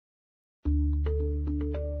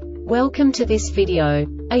Welcome to this video.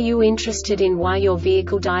 Are you interested in why your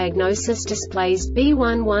vehicle diagnosis displays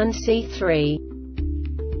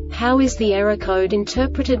B11C3? How is the error code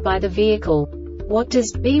interpreted by the vehicle? What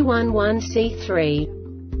does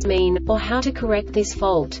B11C3 mean, or how to correct this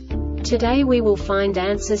fault? Today we will find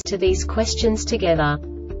answers to these questions together.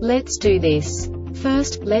 Let's do this.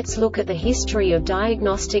 First, let's look at the history of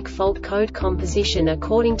diagnostic fault code composition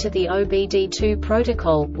according to the OBD2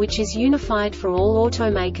 protocol, which is unified for all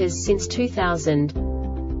automakers since 2000.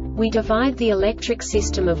 We divide the electric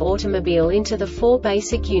system of automobile into the four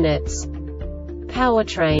basic units: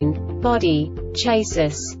 powertrain, body,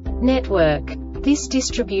 chassis, network. This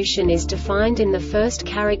distribution is defined in the first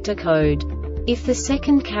character code. If the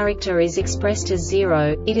second character is expressed as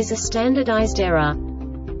 0, it is a standardized error.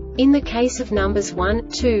 In the case of numbers 1,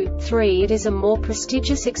 2, 3, it is a more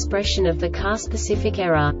prestigious expression of the car-specific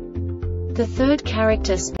error. The third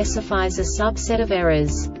character specifies a subset of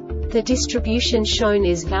errors. The distribution shown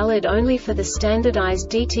is valid only for the standardized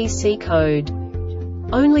DTC code.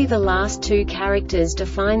 Only the last two characters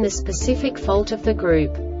define the specific fault of the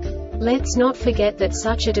group. Let's not forget that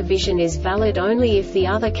such a division is valid only if the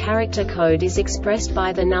other character code is expressed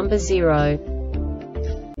by the number 0.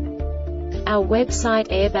 Our website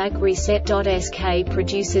airbagreset.sk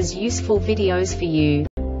produces useful videos for you.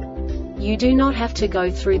 You do not have to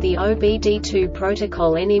go through the OBD2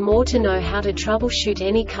 protocol anymore to know how to troubleshoot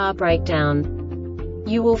any car breakdown.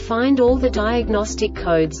 You will find all the diagnostic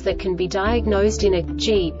codes that can be diagnosed in a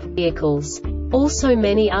Jeep vehicles. Also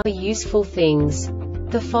many other useful things.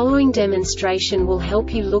 The following demonstration will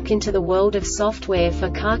help you look into the world of software for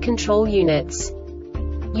car control units.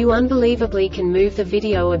 You unbelievably can move the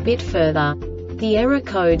video a bit further. The error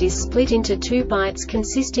code is split into 2 bytes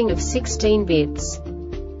consisting of 16 bits.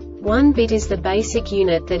 1 bit is the basic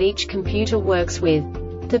unit that each computer works with.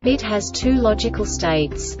 The bit has 2 logical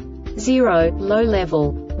states: 0, low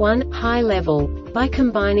level, 1, high level. By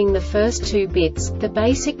combining the first 2 bits, the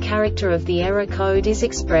basic character of the error code is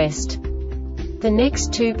expressed. The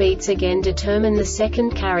next 2 beats again determine the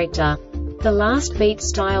second character. The last beat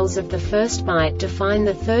styles of the first byte define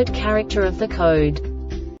the third character of the code.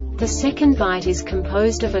 The second byte is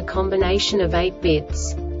composed of a combination of 8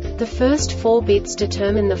 bits. The first 4 bits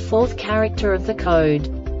determine the fourth character of the code.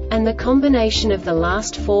 And the combination of the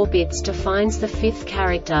last 4 bits defines the fifth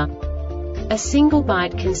character. A single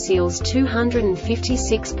byte conceals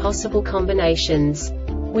 256 possible combinations.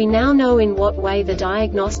 We now know in what way the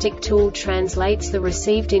diagnostic tool translates the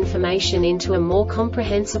received information into a more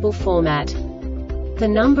comprehensible format. The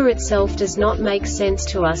number itself does not make sense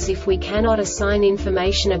to us if we cannot assign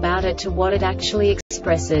information about it to what it actually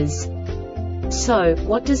expresses. So,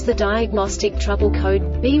 what does the Diagnostic Trouble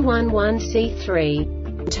Code B11C3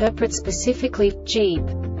 interpret specifically for Jeep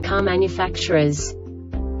car manufacturers?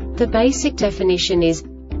 The basic definition is: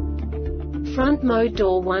 front mode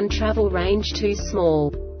door 1 travel range too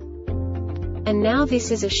small. And now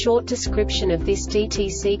this is a short description of this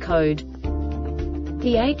DTC code.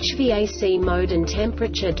 The HVAC mode and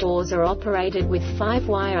temperature doors are operated with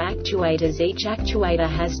 5-wire actuators. Each actuator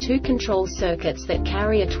has 2 control circuits that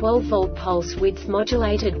carry a 12-volt pulse width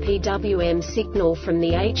modulated PWM signal from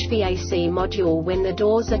the HVAC module when the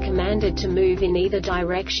doors are commanded to move in either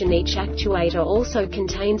direction. Each actuator also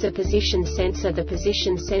contains a position sensor. The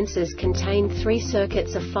position sensors contain 3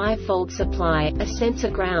 circuits: a 5-volt supply, a sensor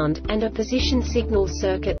ground, and a position signal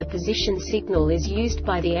circuit. The position signal is used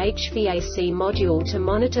by the HVAC module to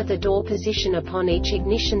monitor the door position upon each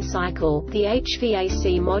ignition cycle. The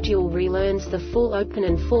HVAC module relearns the full open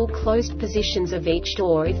and full closed positions of each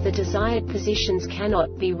door if the desired positions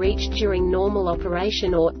cannot be reached during normal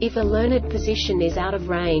operation, or, if a learned position is out of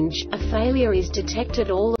range, a failure is detected.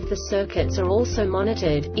 All of the circuits are also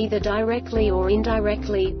monitored, either directly or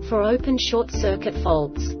indirectly, for open short-circuit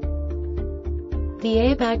faults. The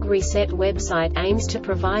Airbag Reset website aims to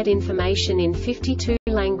provide information in 52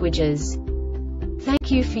 languages.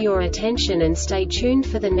 Thank you for your attention and stay tuned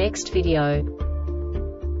for the next video.